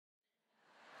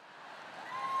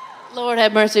Lord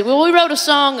have mercy. Well, we wrote a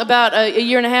song about a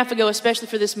year and a half ago, especially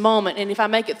for this moment. And if I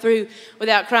make it through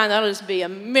without crying, that'll just be a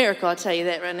miracle, I'll tell you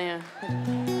that right now.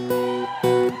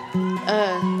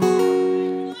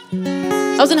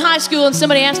 I was in high school and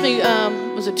somebody asked me,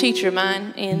 was a teacher of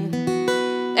mine, and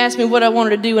asked me what I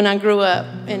wanted to do when I grew up.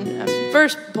 And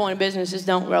first point of business is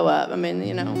don't grow up. I mean,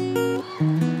 you know.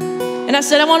 And I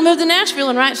said, I want to move to Nashville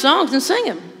and write songs and sing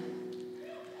them.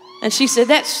 And she said,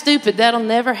 that's stupid. That'll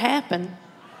never happen.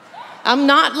 I'm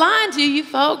not lying to you,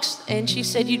 folks. And she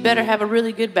said, you'd better have a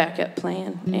really good backup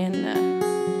plan. And,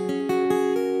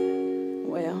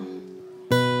 well.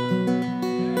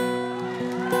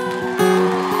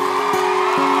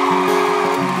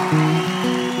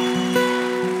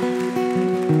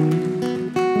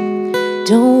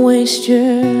 Don't waste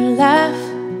your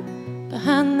life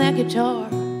behind that guitar.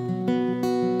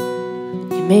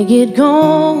 You may get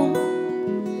gone,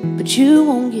 but you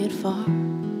won't get far.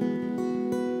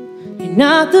 You're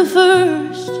not the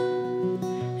first,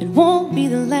 and won't be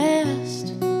the last.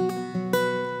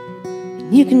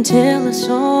 And you can tell us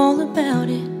all about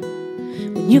it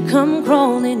when you come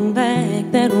crawling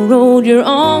back that road you're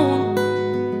on.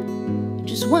 It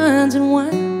just winds and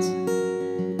winds.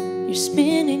 You're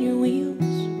spinning your wheels,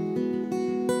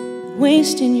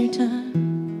 wasting your time.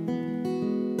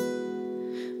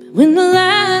 But when the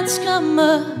lights come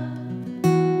up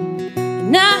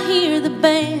and I hear the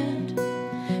band,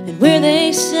 and where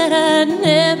they said I'd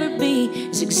never be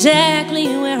is exactly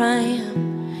where I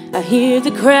am. I hear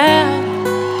the crowd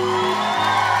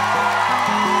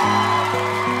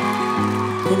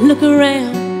and look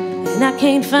around, and I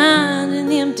can't find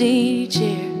an empty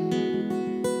chair.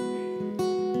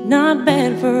 Not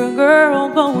bad for a girl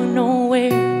going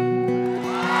nowhere.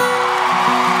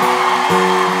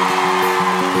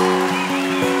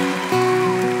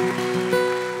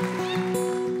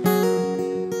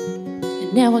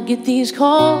 Now I get these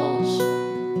calls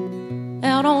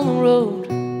out on the road.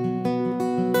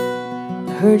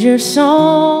 I heard your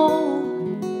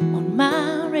song on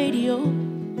my radio.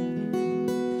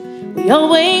 We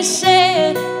always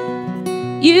said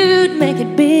you'd make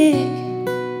it big,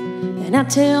 and I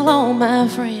tell all my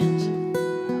friends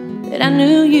that I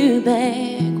knew you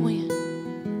back when.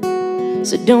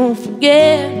 So don't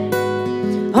forget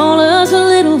all us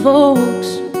little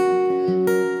folks,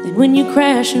 that when you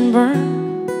crash and burn,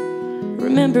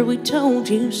 remember we told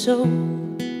you so.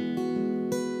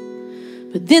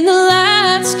 But then the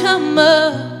lights come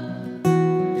up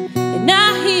and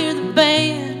I hear the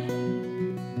band.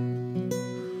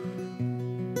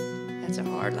 That's a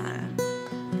hard line.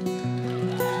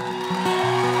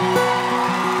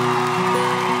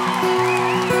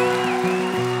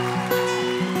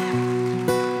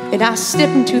 And I step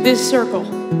into this circle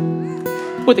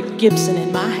with a Gibson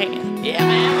in my hand. Yeah,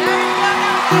 man.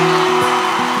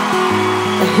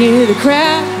 I hear the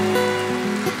crowd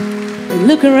and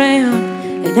look around,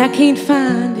 and I can't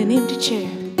find an empty chair.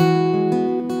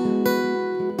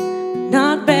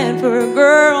 Not bad for a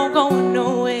girl going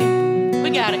nowhere. We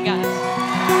got it, guys.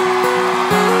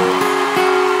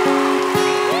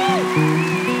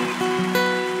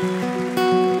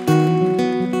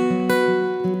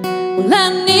 Well, I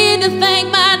need to thank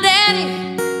my daddy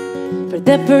for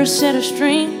that first set of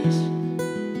strings,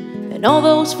 and all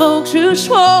those folks who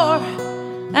swore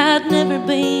I'd never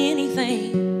be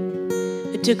anything.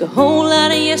 It took a whole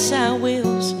lot of yes I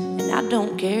wills and I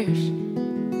don't cares.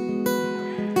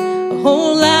 A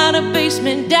whole lot of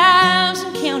basement dives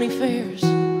and county fairs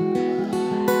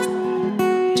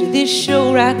to this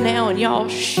show right now, and y'all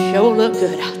sure look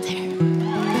good out there.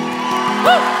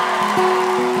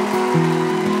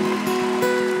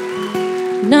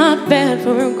 Woo! Not bad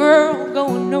for a girl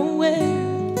going nowhere.